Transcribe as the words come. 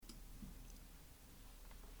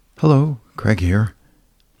Hello, Craig here.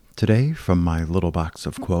 Today, from my little box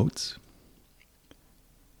of quotes.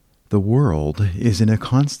 The world is in a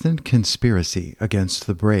constant conspiracy against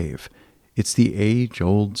the brave. It's the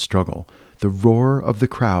age-old struggle, the roar of the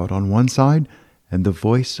crowd on one side and the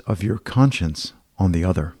voice of your conscience on the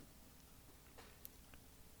other.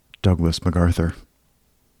 Douglas MacArthur.